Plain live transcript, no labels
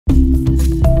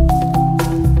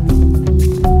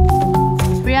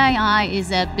AI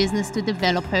is a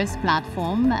business-to-developers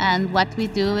platform, and what we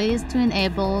do is to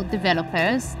enable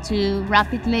developers to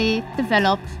rapidly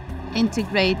develop,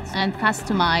 integrate, and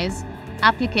customize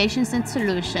applications and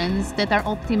solutions that are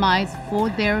optimized for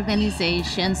their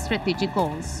organization's strategic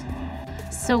goals.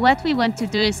 So what we want to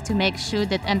do is to make sure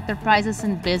that enterprises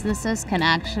and businesses can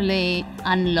actually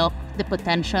unlock the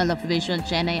potential of visual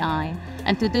Gen AI.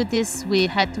 And to do this, we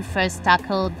had to first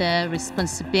tackle the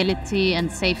responsibility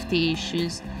and safety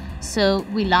issues. So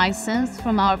we licensed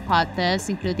from our partners,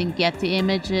 including Getty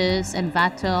Images and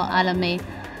Vato Alamy,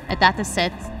 a data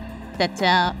set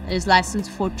that is licensed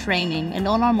for training. And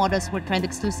all our models were trained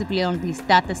exclusively on this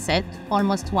data set,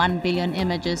 almost 1 billion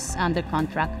images under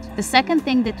contract. The second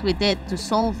thing that we did to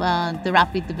solve the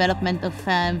rapid development of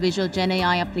visual Gen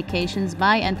AI applications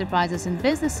by enterprises and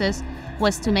businesses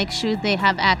was to make sure they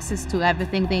have access to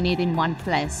everything they need in one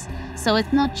place. So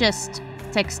it's not just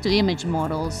text-to-image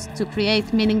models. To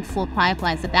create meaningful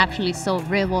pipelines that actually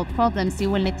solve real-world problems, you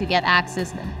will need to get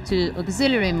access to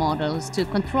auxiliary models, to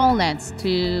control nets,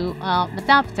 to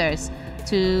adapters,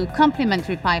 to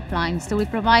complementary pipelines. So we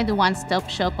provide a one-stop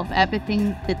shop of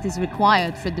everything that is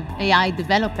required for the AI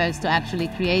developers to actually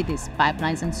create these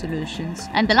pipelines and solutions.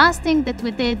 And the last thing that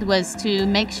we did was to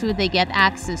make sure they get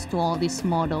access to all these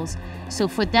models. So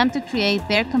for them to create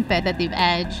their competitive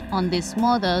edge on these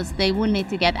models, they will need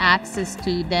to get access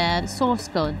to the source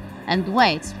code and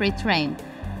weights pre-trained,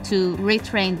 to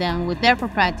retrain them with their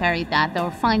proprietary data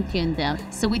or fine-tune them.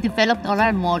 So we developed all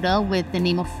our model with the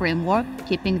NEMO framework,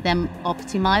 keeping them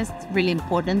optimized, really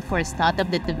important for a startup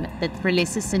that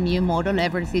releases a new model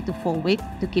every 3 to 4 weeks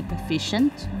to keep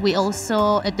efficient. We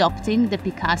also adopting the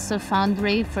Picasso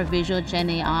Foundry for visual Gen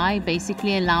AI,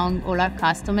 basically allowing all our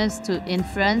customers to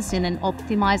inference in an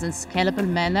optimized and scalable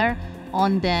manner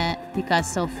on the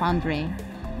Picasso Foundry.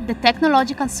 The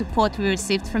technological support we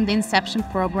received from the Inception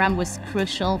program was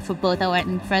crucial for both our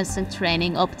inference and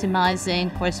training.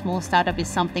 Optimizing for a small startup is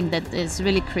something that is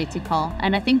really critical.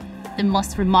 And I think the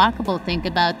most remarkable thing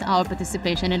about our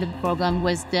participation in the program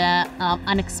was the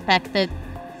unexpected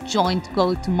joint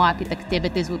go-to-market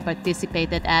activities we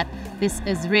participated at. This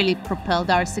has really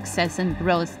propelled our success and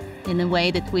growth in a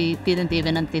way that we didn't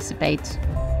even anticipate.